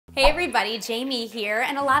Hey everybody, Jamie here,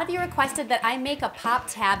 and a lot of you requested that I make a pop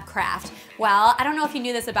tab craft. Well, I don't know if you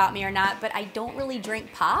knew this about me or not, but I don't really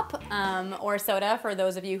drink pop or soda for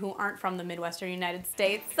those of you who aren't from the Midwestern United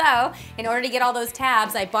States. So, in order to get all those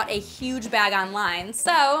tabs, I bought a huge bag online.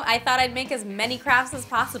 So, I thought I'd make as many crafts as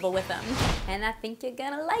possible with them. And I think you're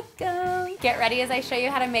gonna like them. Get ready as I show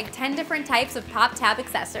you how to make 10 different types of pop tab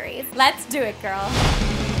accessories. Let's do it, girl.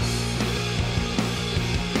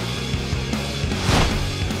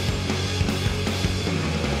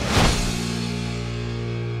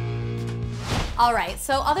 Alright,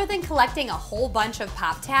 so other than collecting a whole bunch of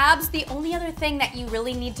pop tabs, the only other thing that you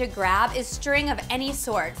really need to grab is string of any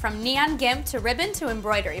sort, from neon gimp to ribbon to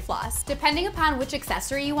embroidery floss. Depending upon which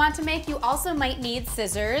accessory you want to make, you also might need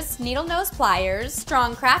scissors, needle nose pliers,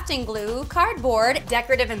 strong crafting glue, cardboard,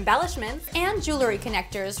 decorative embellishments, and jewelry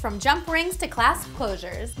connectors from jump rings to clasp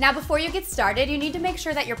closures. Now before you get started, you need to make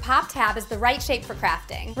sure that your pop tab is the right shape for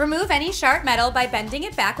crafting. Remove any sharp metal by bending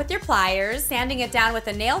it back with your pliers, sanding it down with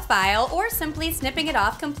a nail file, or simply snipping it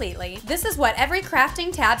off completely. This is what every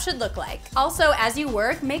crafting tab should look like. Also, as you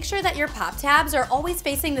work, make sure that your pop tabs are always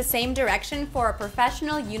facing the same direction for a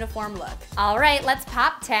professional uniform look. Alright, let's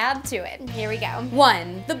pop tab to it. Here we go.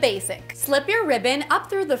 1. The basic. Slip your ribbon up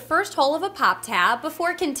through the first hole of a pop tab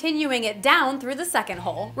before continuing it down through the second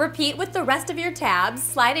hole. Repeat with the rest of your tabs,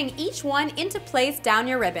 sliding each one into place down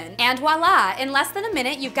your ribbon. And voila! In less than a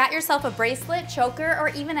minute, you've got yourself a bracelet, choker, or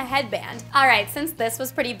even a headband. Alright, since this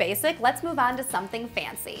was pretty basic, let's move on to something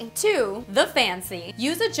fancy. 2. The fancy.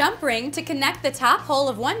 Use a jump ring to connect the top hole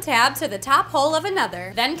of one tab to the top hole of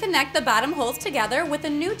another. Then connect the bottom holes together with a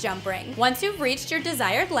new jump ring. Once you've reached your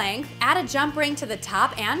desired length, add a jump ring to the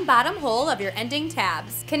top and bottom hole of your ending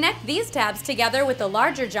tabs. Connect these tabs together with the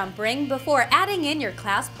larger jump ring before adding in your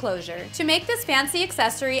clasp closure. To make this fancy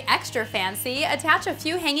accessory extra fancy, attach a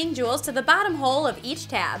few hanging jewels to the bottom hole of each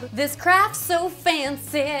tab. This craft's so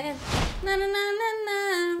fancy. Na na na na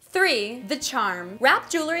na. 3. The charm. Wrap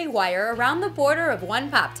jewelry wire around the border of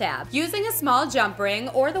one pop tab. Using a small jump ring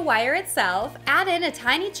or the wire itself, add in a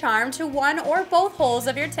tiny charm to one or both holes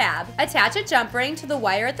of your tab. Attach a jump ring to the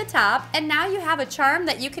wire at the top, and now you have a charm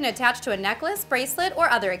that you can attach to a necklace, bracelet,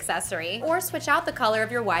 or other accessory. Or switch out the color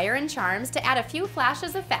of your wire and charms to add a few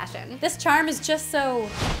flashes of fashion. This charm is just so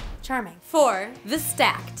charming. 4. The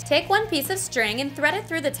stacked. Take one piece of string and thread it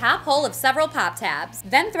through the top hole of several pop tabs.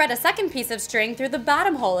 Then thread a second piece of string through the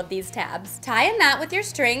bottom hole of these tabs. Tie a knot with your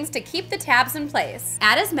strings to keep the tabs in place.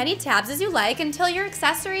 Add as many tabs as you like until your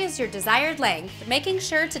accessory is your desired length, making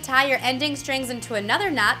sure to tie your ending strings into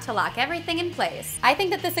another knot to lock everything in place. I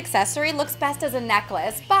think that this accessory looks best as a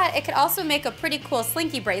necklace, but it could also make a pretty cool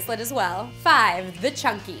slinky bracelet as well. 5. The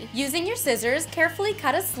chunky. Using your scissors, carefully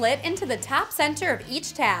cut a slit into the top center of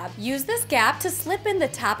each tab. Use this gap to slip in the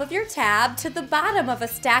top of your tab to the bottom of a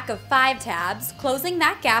stack of 5 tabs, closing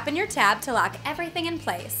that gap in your tab to lock everything in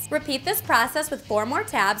place. Repeat this process with 4 more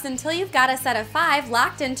tabs until you've got a set of 5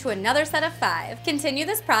 locked into another set of 5. Continue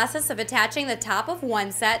this process of attaching the top of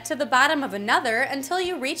one set to the bottom of another until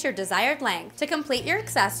you reach your desired length. To complete your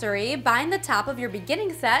accessory, bind the top of your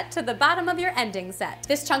beginning set to the bottom of your ending set.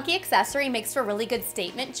 This chunky accessory makes for really good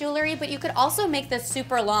statement jewelry, but you could also make this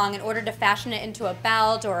super long in order to fashion it into a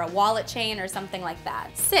belt or a wallet chain or something like that.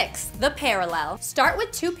 6. The parallel. Start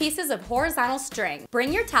with 2 pieces of horizontal string.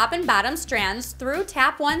 Bring your top and bottom strands through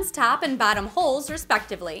tab 1's top and bottom holes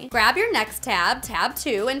respectively. Grab your next tab, tab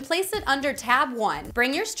 2, and place it under tab 1.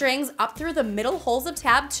 Bring your strings up through the middle holes of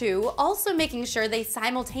tab 2, also making sure they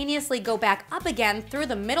simultaneously go back up again through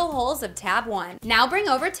the middle holes of tab 1. Now bring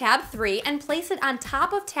over tab 3 and place it on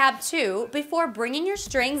top of tab 2 before bringing your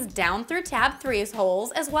strings down through tab 3's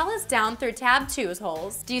holes as well as down through tab 2's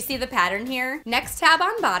holes. Do you see the pattern here? Next tab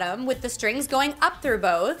on bottom with the strings going up through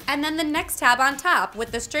both, and then the next tab on top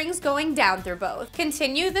with the strings going down through both.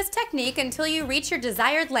 Continue this technique until you reach your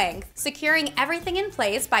desired length, securing everything in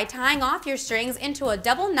place by tying off your strings into a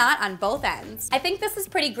double knot on both ends. I think this is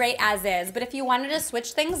pretty great as is, but if you wanted to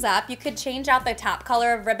switch things up, you could change out the top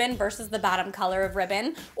color of ribbon versus the bottom color of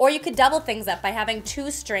ribbon, or you could double things up by having 2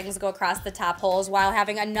 strings go across the top holes while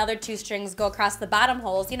having another 2 strings go across the bottom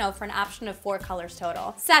holes, you know, for an option of 4 colors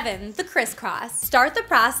total. 7. The Criss-Cross. Start the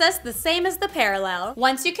process the same as the parallel.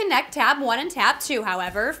 Once you connect tab 1 and tab 2,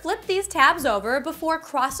 however, flip these tabs over before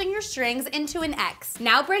crossing your strings into an X.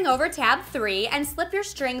 Now bring over tab 3 and slip your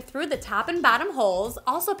string through the top and bottom holes,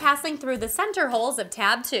 also passing through the center holes of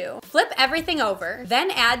tab 2. Flip everything over.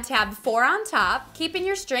 Then add tab 4 on top, keeping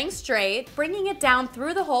your string straight, bringing it down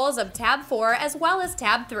through the holes of tab 4 as well as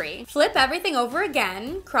tab 3. Flip everything over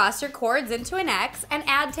again, cross your cords into an X, and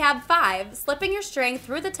add tab 5, slipping your string through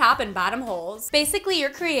through the top and bottom holes. Basically, you're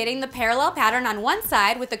creating the parallel pattern on one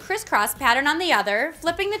side with the crisscross pattern on the other,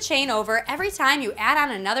 flipping the chain over every time you add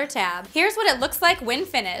on another tab. Here's what it looks like when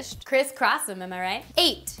finished. Crisscross them, am I right?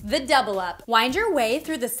 8. The double up. Wind your way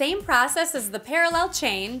through the same process as the parallel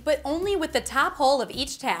chain, but only with the top hole of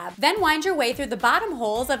each tab. Then wind your way through the bottom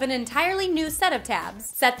holes of an entirely new set of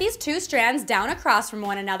tabs. Set these two strands down across from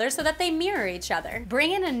one another so that they mirror each other.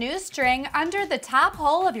 Bring in a new string under the top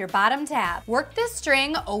hole of your bottom tab. Work this string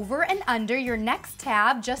over and under your next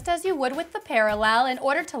tab just as you would with the parallel in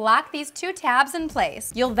order to lock these two tabs in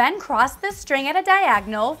place. You'll then cross this string at a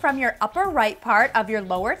diagonal from your upper right part of your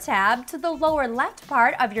lower tab to the lower left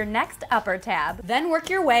part of your next upper tab. Then work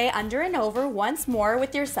your way under and over once more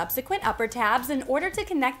with your subsequent upper tabs in order to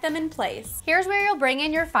connect them in place. Here's where you'll bring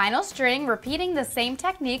in your final string, repeating the same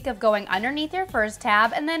technique of going underneath your first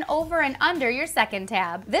tab and then over and under your second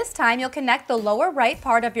tab. This time you'll connect the lower right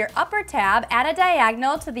part of your upper tab at a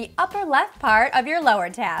diagonal to the upper left part of your lower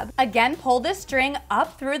tab. Again, pull this string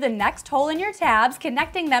up through the next hole in your tabs,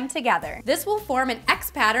 connecting them together. This will form an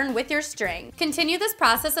X pattern with your string. Continue this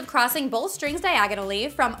process of crossing both strings diagonally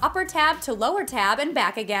from upper tab to lower tab and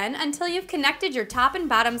back again until you've connected your top and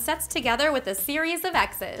bottom sets together with a series of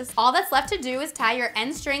X's. All that's left to do is tie your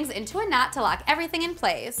end strings into a knot to lock everything in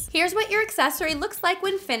place. Here's what your accessory looks like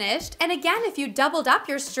when finished, and again if you doubled up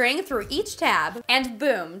your string through each tab, and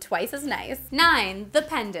boom, twice as nice. 9. The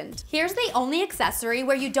pendant. Here's the only accessory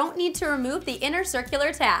where you don't need to remove the inner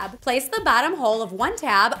circular tab. Place the bottom hole of one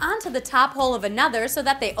tab onto the top hole of another so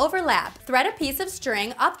that they overlap. Thread a piece of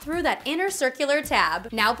string up through that inner circular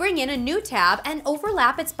tab. Now bring in a new tab and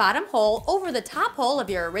overlap its bottom hole over the top hole of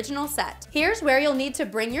your original set. Here's where you'll need to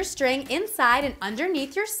bring your string inside and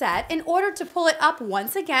underneath your set in order to pull it up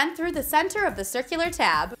once again through the center of the circular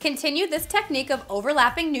tab. Continue this technique of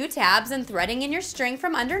overlapping new tabs and threading in your string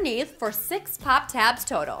from underneath for 6 pop tabs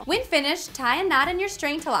total. When finished, tie a knot in your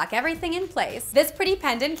string to lock everything in place. This pretty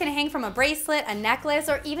pendant can hang from a bracelet, a necklace,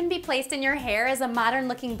 or even be placed in your hair as a modern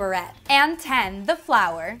looking barrette. And 10. The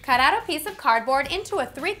flower. Cut out a piece of cardboard into a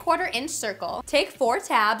 3/4 inch circle. Take 4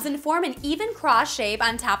 tabs and form an even cross shape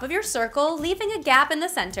on top of your circle, leaving a gap in the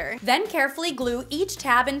center. Then carefully glue each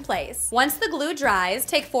tab in place. Once the glue dries,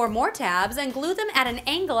 take 4 more tabs and glue them at an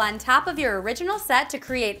angle on top of your original set to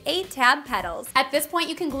create 8 tab petals. At this point,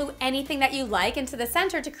 you can glue anything that you like into the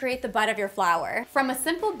center to create the bud of your flower. From a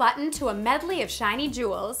simple button to a medley of shiny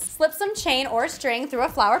jewels. Slip some chain or string through a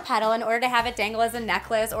flower petal in order to have it dangle as a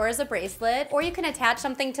necklace or as a bracelet, or you can attach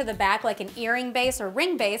something to the back like an earring base or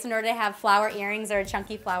ring base in order to have flower earrings or a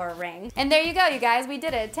chunky flower ring. And there you go, you guys, we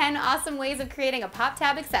did it. 10 awesome ways of creating a pop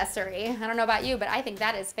tab accessory. I don't know about you, but I think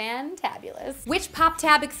that is fantabulous. Which pop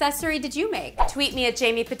tab accessory did you make? Tweet me at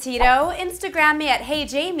Jamie Petito, Instagram me at Hey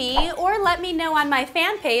Jamie, or let me know on my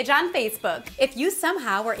fan page on Facebook. If you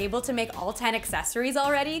somehow were able to make all 10 accessories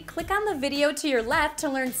already, click on the video to your left to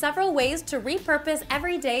learn several ways to repurpose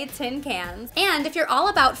everyday tin cans. And if you're all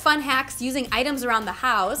about fun hacks using items around the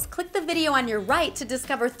house, click the video on your right to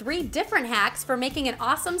discover 3 different hacks for making an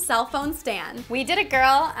awesome cell phone stand. We did it,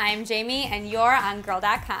 girl. I'm Jamie, and you're on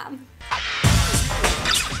Gurl.com.